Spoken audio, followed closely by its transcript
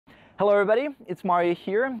Hello everybody, it's Mario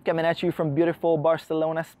here, coming at you from beautiful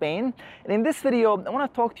Barcelona, Spain. And in this video, I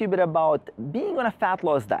want to talk to you a bit about being on a fat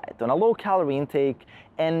loss diet, on a low calorie intake,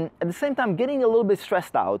 and at the same time getting a little bit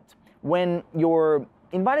stressed out when you're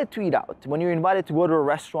invited to eat out, when you're invited to go to a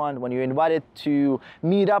restaurant, when you're invited to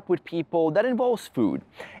meet up with people that involves food.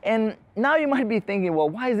 And now you might be thinking, well,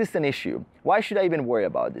 why is this an issue? Why should I even worry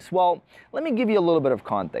about this? Well, let me give you a little bit of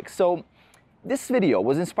context. So this video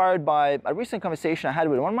was inspired by a recent conversation I had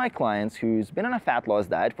with one of my clients who's been on a fat loss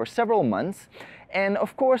diet for several months. And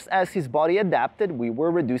of course, as his body adapted, we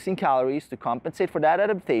were reducing calories to compensate for that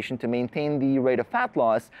adaptation to maintain the rate of fat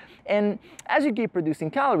loss. And as you keep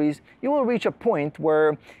reducing calories, you will reach a point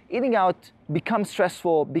where eating out becomes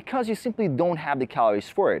stressful because you simply don't have the calories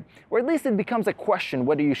for it. Or at least it becomes a question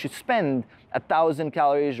whether you should spend 1,000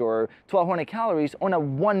 calories or 1,200 calories on a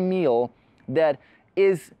one meal that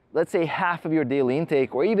is, let's say, half of your daily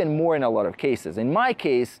intake, or even more in a lot of cases. In my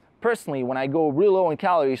case, personally, when I go real low in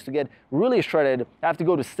calories to get really shredded, I have to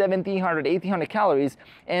go to 1,700, 1,800 calories.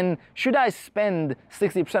 And should I spend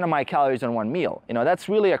 60% of my calories on one meal? You know, that's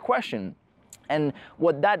really a question. And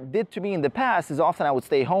what that did to me in the past is often I would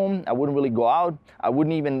stay home, I wouldn't really go out, I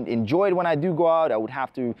wouldn't even enjoy it when I do go out, I would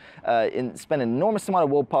have to spend an enormous amount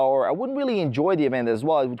of willpower, I wouldn't really enjoy the event as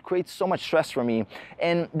well, it would create so much stress for me.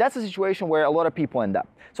 And that's a situation where a lot of people end up.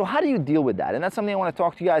 So how do you deal with that? And that's something I want to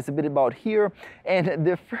talk to you guys a bit about here. And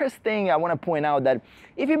the first thing I want to point out that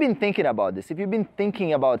if you've been thinking about this, if you've been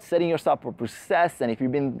thinking about setting yourself up for success, and if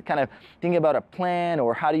you've been kind of thinking about a plan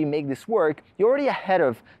or how do you make this work, you're already ahead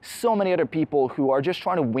of so many other people who are just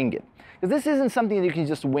trying to wing it. Because this isn't something that you can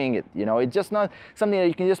just wing it, you know, it's just not something that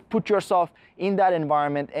you can just put yourself in that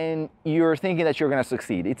environment and you're thinking that you're going to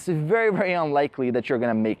succeed. It's very, very unlikely that you're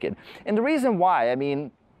going to make it. And the reason why, I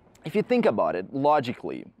mean, if you think about it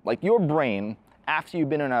logically, like your brain, after you've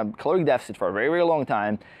been in a caloric deficit for a very, very long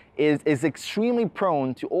time, is extremely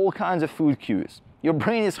prone to all kinds of food cues. Your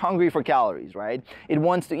brain is hungry for calories, right? It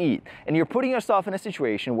wants to eat. And you're putting yourself in a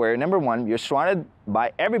situation where, number one, you're surrounded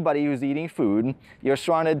by everybody who's eating food. You're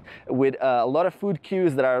surrounded with a lot of food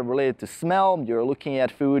cues that are related to smell. You're looking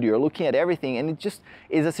at food, you're looking at everything. And it just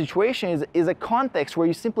is a situation, is a context where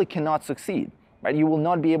you simply cannot succeed, right? You will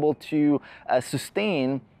not be able to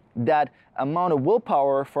sustain that amount of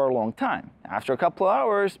willpower for a long time. After a couple of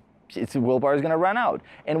hours, willpower is going to run out.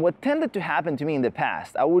 And what tended to happen to me in the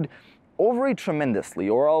past, I would overeat tremendously,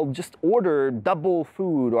 or I'll just order double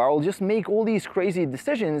food, or I'll just make all these crazy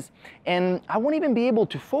decisions, and I won't even be able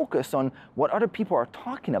to focus on what other people are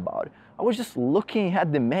talking about. I was just looking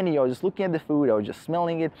at the menu, I was just looking at the food, I was just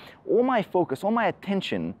smelling it. All my focus, all my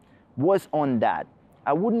attention was on that.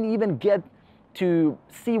 I wouldn't even get to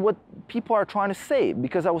see what people are trying to say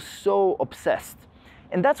because I was so obsessed.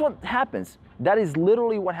 And that's what happens. That is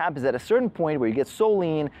literally what happens at a certain point where you get so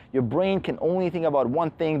lean, your brain can only think about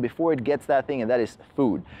one thing before it gets that thing, and that is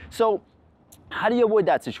food. So how do you avoid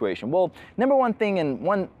that situation? Well, number one thing, and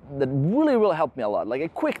one that really helped me a lot, like a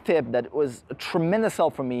quick tip that was a tremendous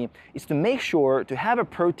help for me, is to make sure to have a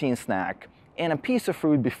protein snack and a piece of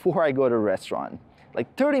fruit before I go to a restaurant.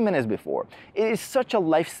 Like 30 minutes before. It is such a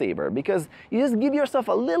lifesaver because you just give yourself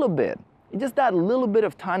a little bit. Just that little bit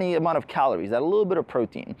of tiny amount of calories, that little bit of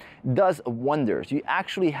protein does wonders. You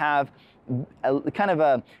actually have a kind of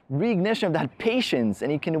a reignition of that patience, and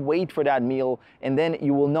you can wait for that meal, and then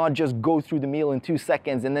you will not just go through the meal in 2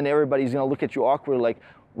 seconds and then everybody's gonna look at you awkward like,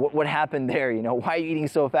 what happened there? You know, why are you eating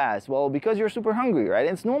so fast? Well, because you're super hungry, right?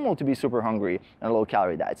 It's normal to be super hungry on a low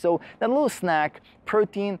calorie diet. So that little snack,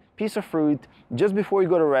 protein, piece of fruit, just before you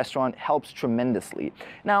go to a restaurant helps tremendously.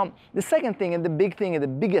 Now, the second thing and the big thing and the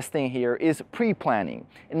biggest thing here is pre-planning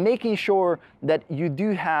and making sure that you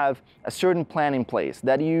do have a certain plan in place,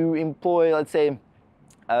 that you employ, let's say,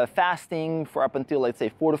 fasting for up until, let's say,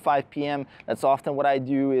 4 to 5 p.m. That's often what I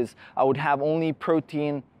do. Is I would have only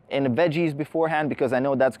protein and veggies beforehand because I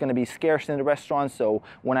know that's going to be scarce in the restaurant. So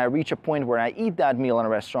when I reach a point where I eat that meal in a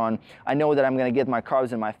restaurant, I know that I'm going to get my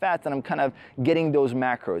carbs and my fats, and I'm kind of getting those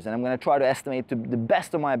macros, and I'm going to try to estimate to the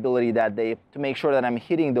best of my ability that day to make sure that I'm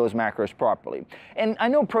hitting those macros properly. And I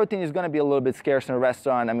know protein is going to be a little bit scarce in a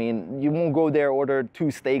restaurant. I mean, you won't go there, order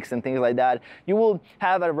 2 steaks and things like that. You will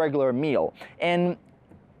have a regular meal. And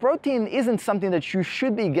protein isn't something that you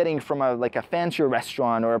should be getting from a fancier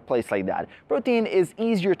restaurant or a place like that. Protein is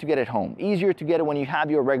easier to get at home, easier to get when you have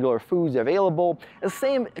your regular foods available. The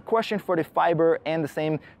same question for the fiber, and the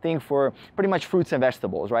same thing for pretty much fruits and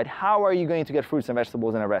vegetables, right? How are you going to get fruits and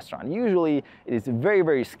vegetables in a restaurant? Usually it is very,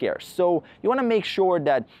 very scarce. So you want to make sure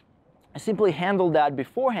that simply handle that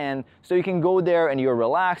beforehand so you can go there and you're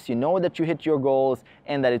relaxed, you know that you hit your goals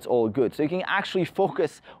and that it's all good. So you can actually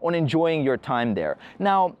focus on enjoying your time there.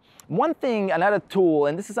 Now, one thing, another tool,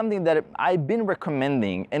 and this is something that I've been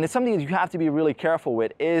recommending, and it's something that you have to be really careful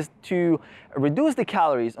with, is to reduce the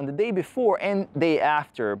calories on the day before and day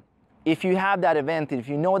after if you have that event, if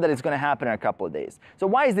you know that it's going to happen in a couple of days. So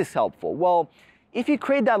why is this helpful? Well, if you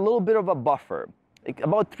create that little bit of a buffer, like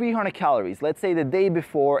about 300 calories, let's say the day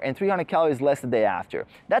before, and 300 calories less the day after,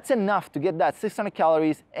 that's enough to get that 600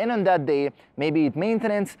 calories, and on that day, maybe eat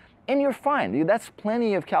maintenance, and you're fine. That's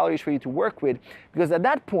plenty of calories for you to work with, because at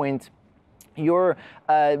that point, you're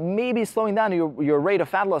maybe slowing down your rate of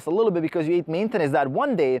fat loss a little bit because you ate maintenance that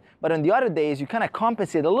one day, but on the other days, you kind of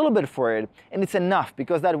compensate a little bit for it, and it's enough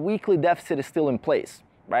because that weekly deficit is still in place,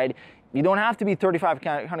 right? You don't have to be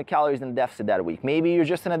 3,500 calories in a deficit that week. Maybe you're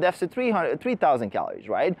just in a deficit 3,000 calories,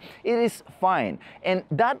 right? It is fine. And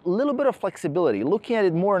that little bit of flexibility, looking at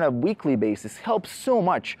it more on a weekly basis, helps so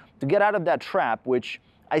much to get out of that trap, which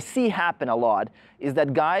I see happen a lot, is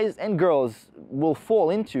that guys and girls will fall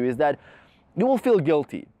into, is that you will feel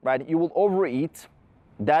guilty, right? You will overeat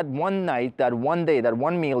that one night, that one day, that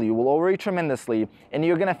one meal, you will overeat tremendously, and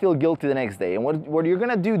you're gonna feel guilty the next day. And what you're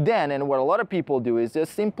gonna do then, and what a lot of people do, is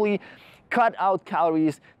just simply cut out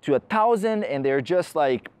calories to 1,000, and they're just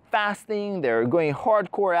like fasting, they're going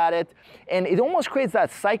hardcore at it, and it almost creates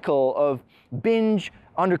that cycle of binge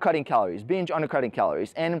undercutting calories,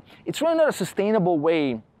 and it's really not a sustainable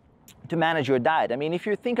way to manage your diet. I mean, if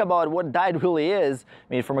you think about what diet really is,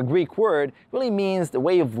 I mean, from a Greek word, it really means the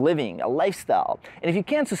way of living, a lifestyle. And if you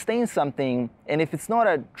can't sustain something, and if it's not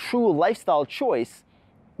a true lifestyle choice,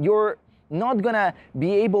 you're not gonna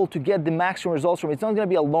be able to get the maximum results from it. It's not gonna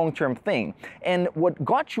be a long-term thing. And what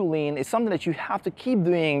got you lean is something that you have to keep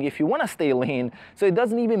doing if you wanna stay lean, so it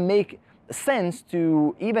doesn't even make sense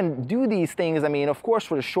to even do these things. I mean, of course,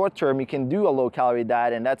 for the short term, you can do a low-calorie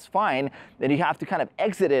diet, and that's fine. Then you have to kind of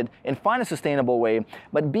exit it and find a sustainable way.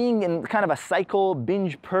 But being in kind of a cycle,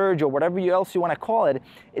 binge purge, or whatever else you want to call it,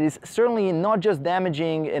 it is certainly not just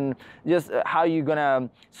damaging in just how you're gonna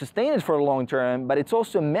sustain it for the long term, but it's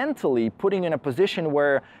also mentally putting you in a position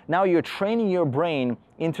where now you're training your brain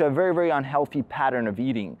into a very, very unhealthy pattern of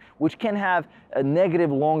eating, which can have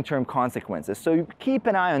negative long-term consequences. So keep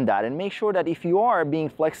an eye on that, and make sure that if you are being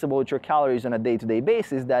flexible with your calories on a day-to-day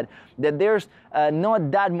basis, that there's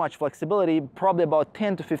not that much flexibility, probably about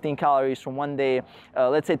 10 to 15 calories from one day,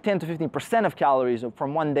 let's say 10 to 15% of calories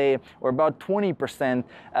from one day, or about 20%,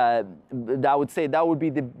 I would say that would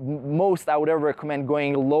be the most I would ever recommend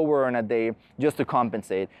going lower on a day just to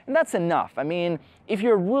compensate. And that's enough. I mean, if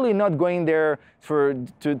you're really not going there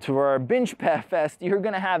to our binge fest, you're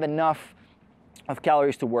gonna have enough of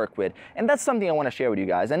calories to work with. And that's something I want to share with you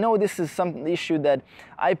guys. I know this is some issue that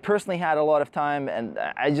I personally had a lot of time, and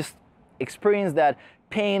I just experienced that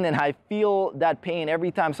pain, and I feel that pain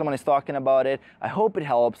every time someone is talking about it. I hope it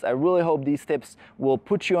helps. I really hope these tips will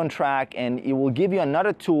put you on track, and it will give you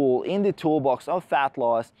another tool in the toolbox of fat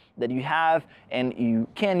loss that you have and you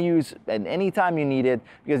can use at any time you need it,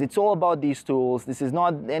 because it's all about these tools. This is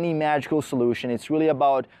not any magical solution. It's really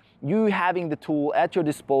about you having the tool at your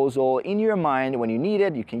disposal in your mind. When you need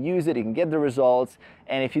it, you can use it, you can get the results.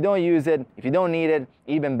 And if you don't use it, if you don't need it,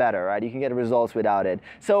 even better, right? You can get the results without it.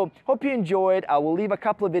 So hope you enjoyed. I will leave a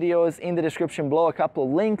couple of videos in the description below, a couple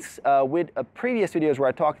of links with previous videos where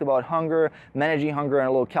I talked about hunger, managing hunger and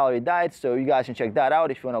a low-calorie diet. So you guys can check that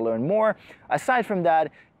out if you want to learn more. Aside from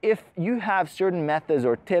that, if you have certain methods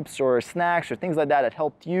or tips or snacks or things like that that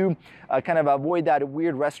helped you kind of avoid that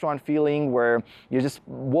weird restaurant feeling where you just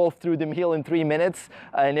wolf through the meal in 3 minutes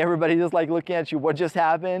and everybody just like looking at you, what just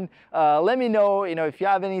happened? Let me know, if you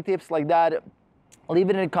have any tips like that. Leave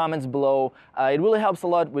it in the comments below. It really helps a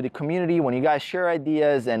lot with the community when you guys share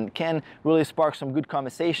ideas and can really spark some good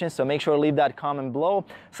conversations. So make sure to leave that comment below.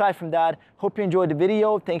 Aside from that, hope you enjoyed the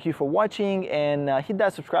video. Thank you for watching, and hit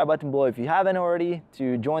that subscribe button below if you haven't already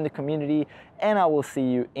to join the community. And I will see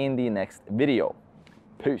you in the next video.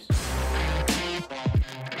 Peace.